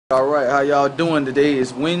Alright, how y'all doing? Today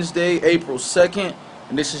is Wednesday, April 2nd,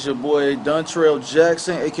 and this is your boy Dontrell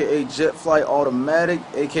Jackson, aka Jet Flight Automatic,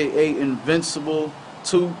 aka Invincible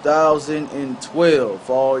 2012,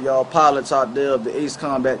 for all y'all pilots out there of the Ace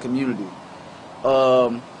Combat community.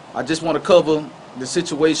 I just want to cover the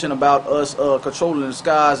situation about us controlling the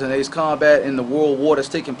skies in Ace Combat in the world war that's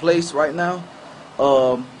taking place right now.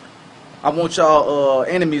 I want y'all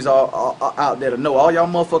enemies out there to know, all y'all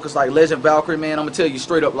motherfuckers like Legend Valkyrie, man, I'm gonna tell you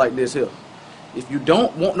straight up like this here. If you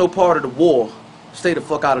don't want no part of the war, stay the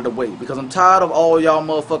fuck out of the way, because I'm tired of all y'all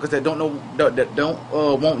motherfuckers that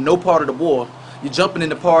don't want no part of the war. You're jumping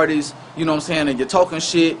into parties, you know what I'm saying, and you're talking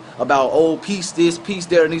shit about, oh, peace this, peace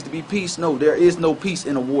there, needs to be peace. No, there is no peace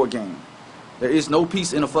in a war game. There is no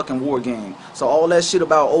peace in a fucking war game. So all that shit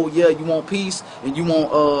about, oh yeah, you want peace and you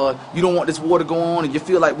don't want this war to go on and you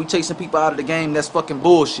feel like we chasing people out of the game, that's fucking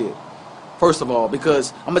bullshit. First of all,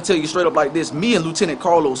 because I'm gonna tell you straight up like this, me and Lieutenant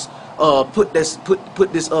Carlos put this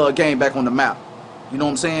game back on the map. You know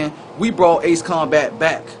what I'm saying? We brought Ace Combat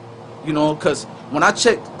back. You know, cause when I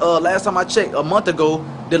checked, last time I checked a month ago,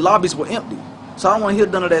 the lobbies were empty. So I don't want to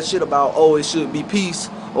hear none of that shit about, oh, it should be peace,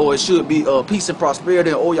 or it should be peace and prosperity,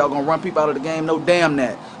 and oh, y'all gonna run people out of the game. No, damn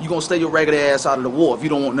that. You gonna stay your ragged ass out of the war if you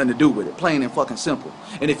don't want nothing to do with it. Plain and fucking simple.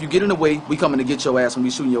 And if you get in the way, we coming to get your ass and we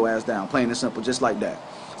shooting your ass down. Plain and simple, just like that.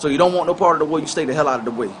 So you don't want no part of the war, you stay the hell out of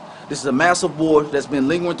the way. This is a massive war that's been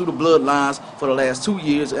lingering through the bloodlines for the last 2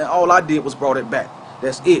 years, and all I did was brought it back.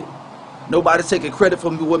 That's it. Nobody's taking credit for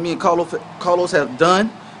what me and Carlos have done.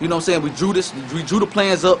 You know what I'm saying? We drew the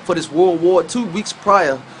plans up for this World War 2 weeks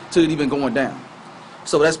prior to it even going down.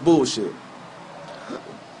 So that's bullshit.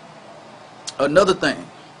 Another thing,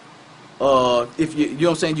 if you know what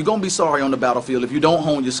I'm saying, you're gonna be sorry on the battlefield if you don't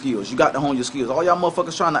hone your skills. You got to hone your skills. All y'all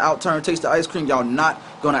motherfuckers trying to outturn Taste the Ice Cream, y'all not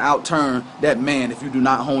gonna outturn that man if you do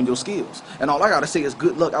not hone your skills. And all I gotta say is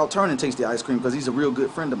good luck outturning Taste the Ice Cream, because he's a real good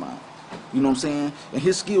friend of mine. You know what I'm saying? And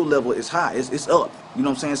his skill level is high. It's up. You know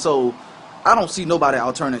what I'm saying? So I don't see nobody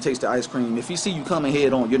outturning Taste the Ice Cream. If he see you coming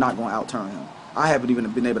head on, you're not going to outturn him. I haven't even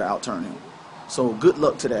been able to outturn him. So good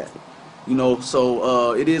luck to that. You know,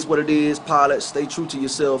 so it is what it is. Pilots, stay true to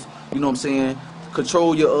yourself. You know what I'm saying?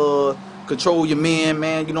 Control your men,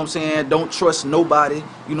 man. You know what I'm saying? Don't trust nobody.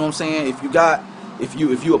 You know what I'm saying?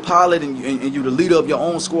 If you a pilot and you the leader of your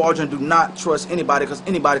own squadron, do not trust anybody, because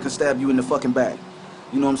anybody can stab you in the fucking back.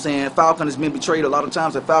 You know what I'm saying? Falcon has been betrayed a lot of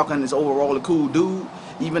times, and Falcon is overall a cool dude,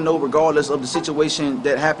 even though regardless of the situation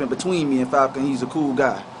that happened between me and Falcon, he's a cool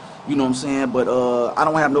guy. You know what I'm saying? But I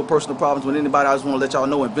don't have no personal problems with anybody. I just want to let y'all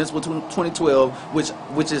know, Invincible 2012,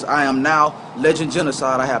 which is I am now Legend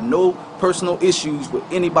Genocide. I have no personal issues with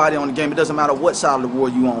anybody on the game. It doesn't matter what side of the war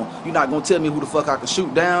you on. You're not going to tell me who the fuck I can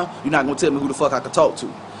shoot down. You're not going to tell me who the fuck I can talk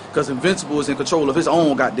to. Because Invincible is in control of his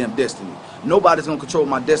own goddamn destiny. Nobody's going to control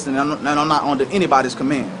my destiny, and I'm not under anybody's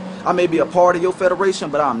command. I may be a part of your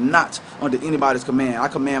federation, but I'm not under anybody's command. I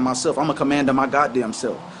command myself. I'm a commander of my goddamn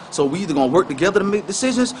self. So we either going to work together to make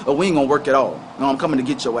decisions, or we ain't going to work at all. No, I'm coming to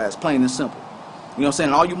get your ass, plain and simple. You know what I'm saying?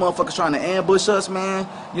 All you motherfuckers trying to ambush us, man,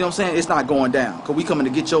 you know what I'm saying? It's not going down, because we coming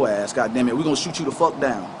to get your ass, goddamn it. We going to shoot you the fuck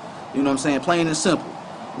down. You know what I'm saying? Plain and simple.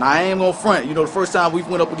 Now, I ain't gonna front. You know, the first time we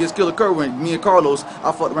went up against Killer Kerwin, me and Carlos,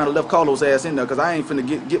 I fucked around and left Carlos' ass in there, because I ain't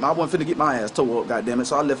finna I wasn't finna get my ass tore up, goddammit.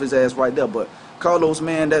 So I left his ass right there. But Carlos,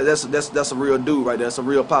 man, that's a real dude right there. That's a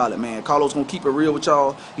real pilot, man. Carlos gonna keep it real with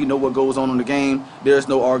y'all. He know what goes on in the game. There's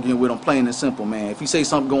no arguing with him, plain and simple, man. If he say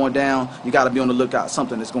something going down, you gotta be on the lookout.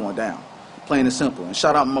 Something that's going down. Plain and simple. And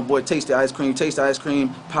shout out to my boy Taste the Ice Cream. Taste the Ice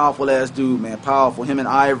Cream, powerful ass dude, man. Powerful. Him and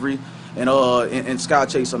Ivory. And Sky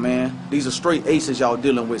Chaser, man. These are straight aces y'all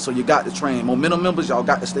dealing with, so you got to train. Momentum members, y'all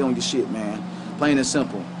got to stay on your shit, man. Plain and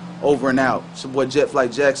simple. Over and out. It's your boy Jet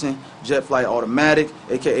Flight Jackson, Jet Flight Automatic,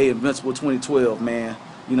 aka Invincible 2012, man.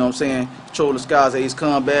 You know what I'm saying? Control the skies, Ace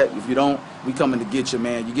Combat. If you don't, we coming to get you,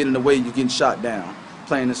 man. You get in the way, you getting shot down.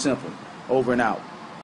 Plain and simple. Over and out.